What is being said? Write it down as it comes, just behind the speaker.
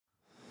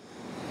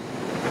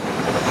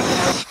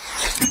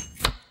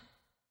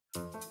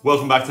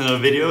Welcome back to another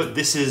video.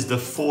 This is the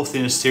fourth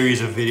in a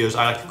series of videos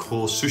I like to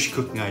call sushi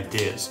cooking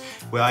ideas,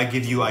 where I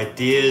give you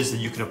ideas that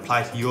you can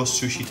apply to your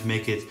sushi to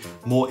make it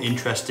more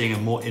interesting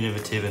and more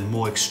innovative and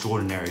more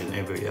extraordinary than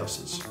everybody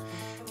else's.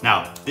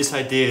 Now, this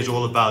idea is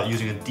all about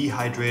using a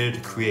dehydrator to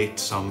create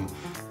some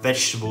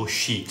vegetable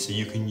sheets that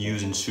you can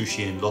use in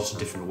sushi in lots of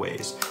different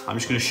ways. I'm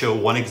just going to show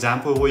one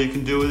example of what you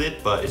can do with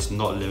it, but it's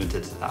not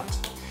limited to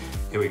that.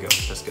 Here we go,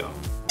 let's go.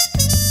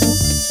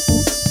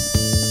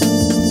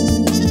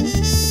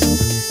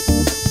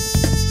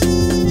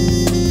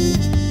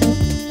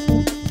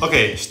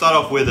 Okay, start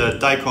off with a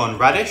daikon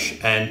radish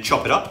and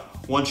chop it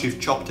up. Once you've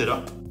chopped it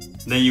up,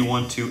 then you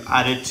want to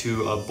add it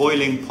to a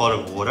boiling pot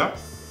of water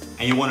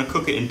and you want to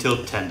cook it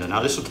until tender.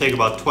 Now this will take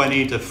about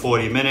 20 to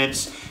 40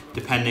 minutes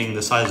depending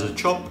the size of the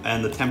chop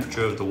and the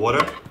temperature of the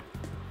water.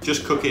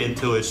 Just cook it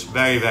until it's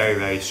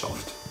very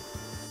soft.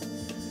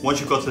 Once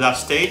you've got to that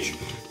stage,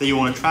 then you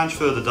want to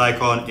transfer the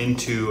daikon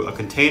into a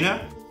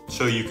container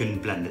so you can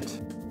blend it.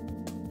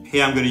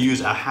 Here I'm going to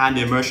use a hand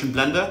immersion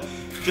blender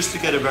just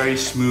to get a very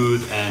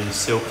smooth and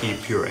silky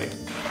puree.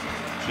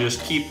 So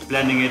just keep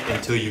blending it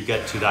until you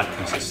get to that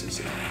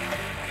consistency.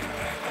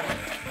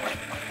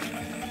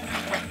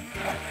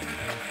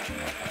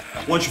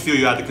 Once you feel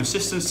you add the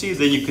consistency,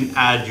 then you can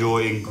add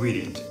your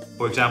ingredient.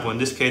 For example, in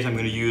this case, I'm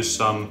going to use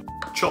some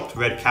chopped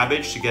red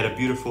cabbage to get a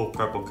beautiful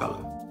purple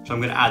color. So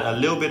I'm going to add a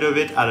little bit of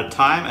it at a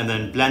time and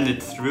then blend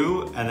it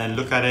through and then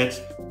look at it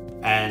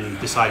and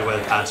decide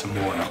whether to add some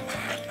more or not.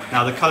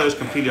 Now the color is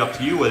completely up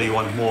to you, whether you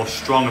want more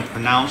strong and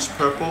pronounced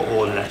purple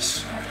or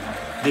less.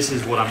 This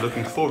is what I'm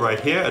looking for right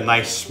here, a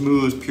nice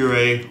smooth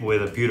puree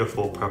with a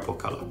beautiful purple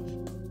color.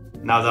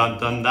 Now that I've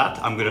done that,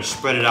 I'm going to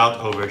spread it out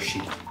over a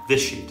sheet.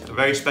 This sheet, a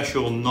very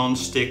special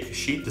non-stick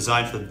sheet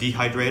designed for the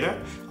dehydrator.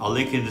 I'll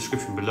link in the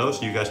description below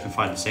so you guys can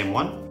find the same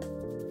one.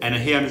 And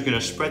here I'm just going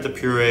to spread the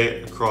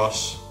puree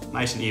across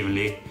nice and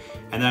evenly.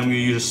 And then I'm going to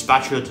use a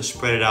spatula to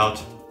spread it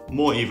out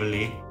more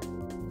evenly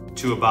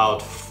to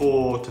about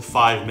 4 to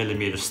 5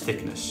 millimeters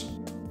thickness.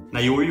 Now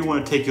you really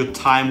want to take your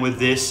time with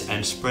this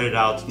and spread it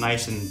out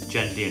nice and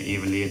gently and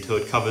evenly until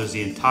it covers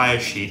the entire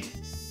sheet,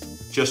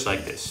 just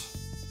like this.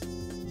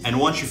 And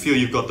once you feel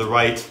you've got the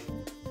right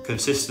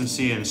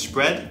consistency and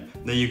spread,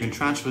 then you can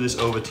transfer this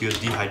over to your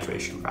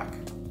dehydration rack,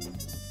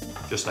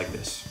 just like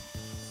this.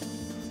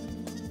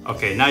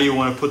 Okay, now you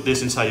want to put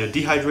this inside your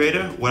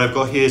dehydrator. What I've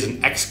got here is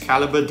an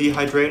Excalibur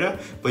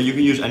dehydrator, but you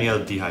can use any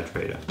other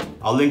dehydrator.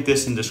 I'll link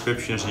this in the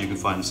description so you can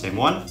find the same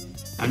one.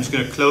 I'm just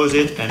going to close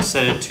it and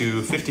set it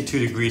to 52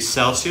 degrees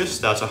Celsius,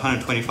 that's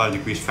 125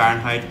 degrees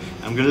Fahrenheit.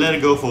 I'm going to let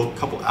it go for a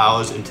couple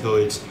hours until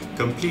it's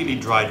completely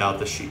dried out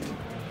the sheet.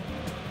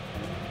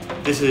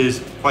 This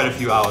is quite a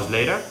few hours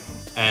later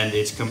and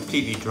it's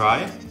completely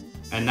dry.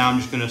 And now I'm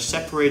just going to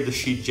separate the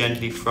sheet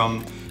gently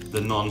from the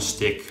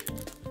non-stick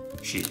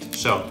sheet.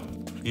 So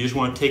you just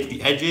want to take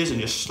the edges and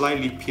just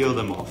slightly peel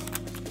them off.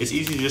 It's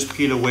easy to just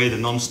peel away the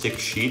non-stick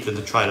sheet than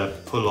to try to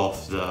pull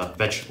off the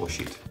vegetable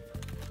sheet.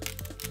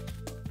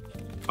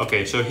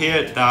 Okay, so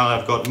here now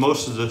I've got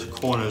most of the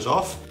corners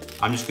off.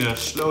 I'm just going to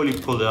slowly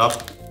pull it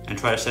up and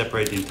try to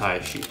separate the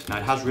entire sheet. Now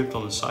it has ripped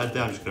on the side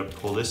there, I'm just going to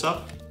pull this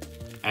up.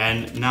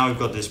 And now we've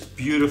got this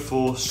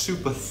beautiful,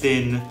 super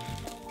thin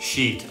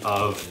sheet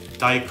of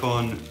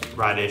daikon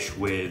radish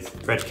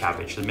with red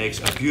cabbage that makes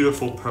a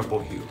beautiful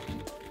purple hue.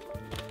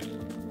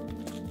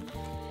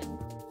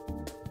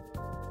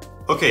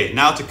 Okay,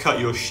 now to cut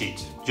your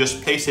sheet.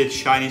 Just place it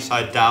shiny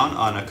side down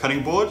on a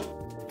cutting board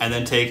and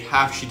then take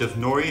half sheet of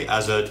nori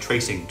as a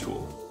tracing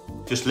tool.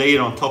 Just lay it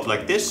on top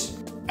like this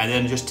and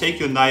then just take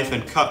your knife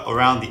and cut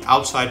around the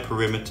outside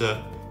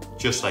perimeter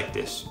just like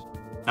this.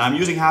 Now I'm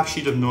using half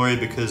sheet of nori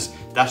because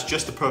that's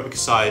just the perfect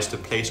size to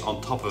place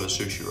on top of a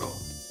sushi roll.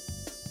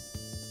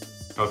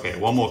 Okay,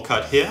 one more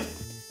cut here.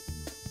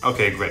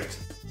 Okay, great.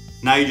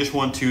 Now you just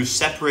want to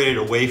separate it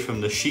away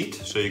from the sheet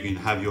so you can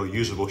have your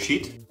usable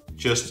sheet.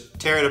 Just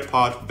tear it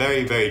apart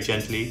very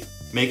gently,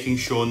 making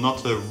sure not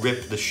to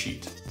rip the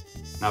sheet.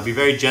 Now be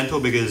very gentle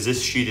because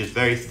this sheet is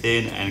very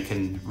thin and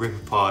can rip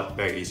apart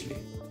very easily.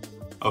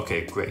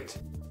 Okay, great.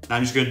 Now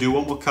I'm just going to do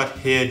one more cut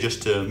here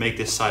just to make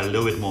this side a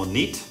little bit more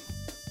neat.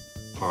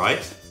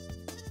 Alright,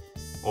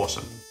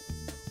 awesome.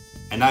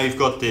 And now you've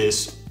got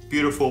this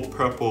beautiful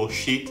purple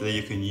sheet that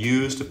you can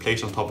use to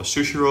place on top of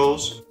sushi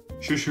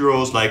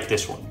rolls like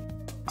this one.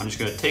 I'm just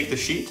going to take the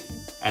sheet.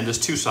 And there's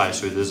two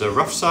sides to it. There's a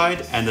rough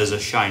side and there's a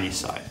shiny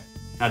side.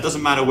 Now it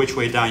doesn't matter which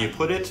way down you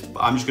put it, but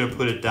I'm just going to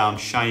put it down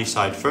shiny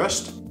side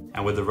first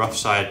and with the rough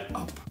side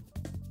up.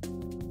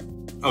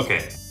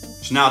 Okay,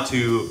 so now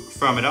to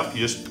firm it up,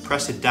 you just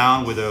press it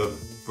down with a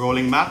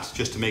rolling mat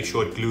just to make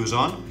sure it glues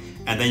on.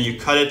 And then you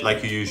cut it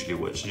like you usually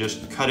would. So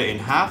just cut it in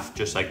half,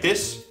 just like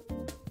this.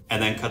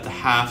 And then cut the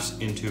halves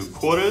into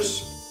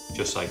quarters,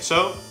 just like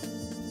so.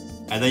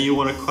 And then you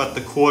want to cut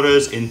the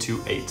quarters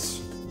into eighths.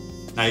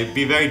 Now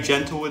be very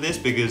gentle with this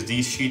because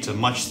these sheets are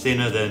much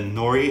thinner than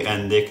nori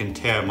and they can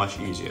tear much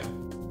easier.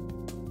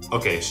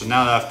 Okay, so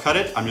now that I've cut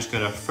it, I'm just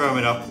going to firm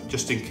it up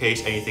just in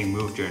case anything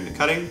moved during the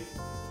cutting.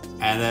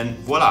 And then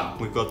voila,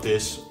 we've got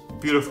this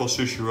beautiful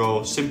sushi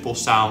roll, simple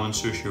salmon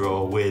sushi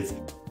roll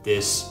with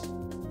this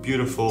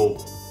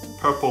beautiful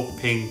purple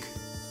pink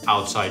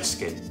outside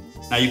skin.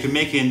 Now you can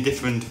make it in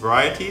different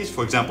varieties.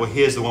 For example,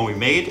 here's the one we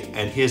made,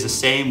 and here's the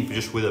same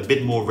just with a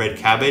bit more red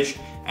cabbage,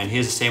 and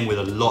here's the same with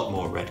a lot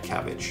more red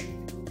cabbage.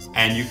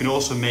 And you can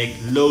also make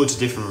loads of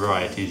different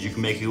varieties. You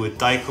can make it with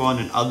daikon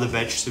and other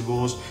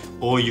vegetables,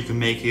 or you can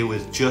make it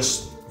with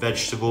just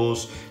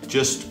vegetables.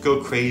 Just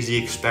go crazy,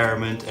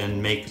 experiment,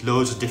 and make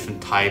loads of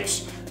different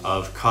types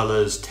of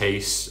colors,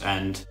 tastes,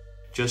 and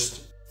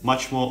just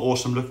much more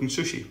awesome looking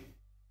sushi.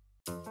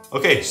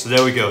 Okay, so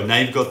there we go. Now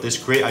you've got this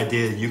great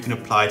idea that you can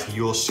apply to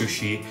your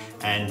sushi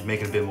and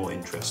make it a bit more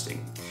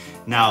interesting.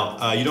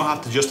 Now, you don't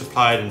have to just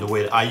apply it in the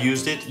way that I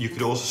used it. You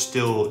could also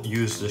still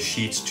use the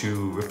sheets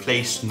to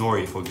replace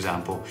nori, for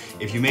example.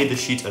 If you made the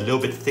sheets a little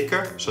bit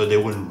thicker so they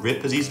wouldn't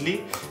rip as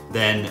easily,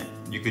 then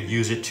you could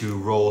use it to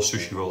roll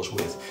sushi rolls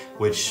with,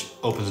 which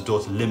opens the door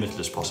to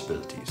limitless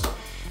possibilities.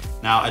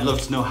 Now, I'd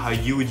love to know how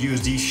you would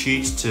use these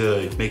sheets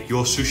to make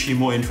your sushi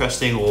more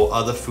interesting or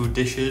other food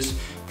dishes.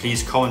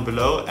 Please comment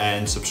below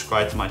and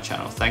subscribe to my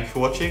channel. Thank you for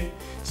watching.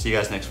 See you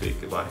guys next week.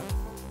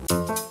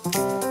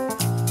 Goodbye.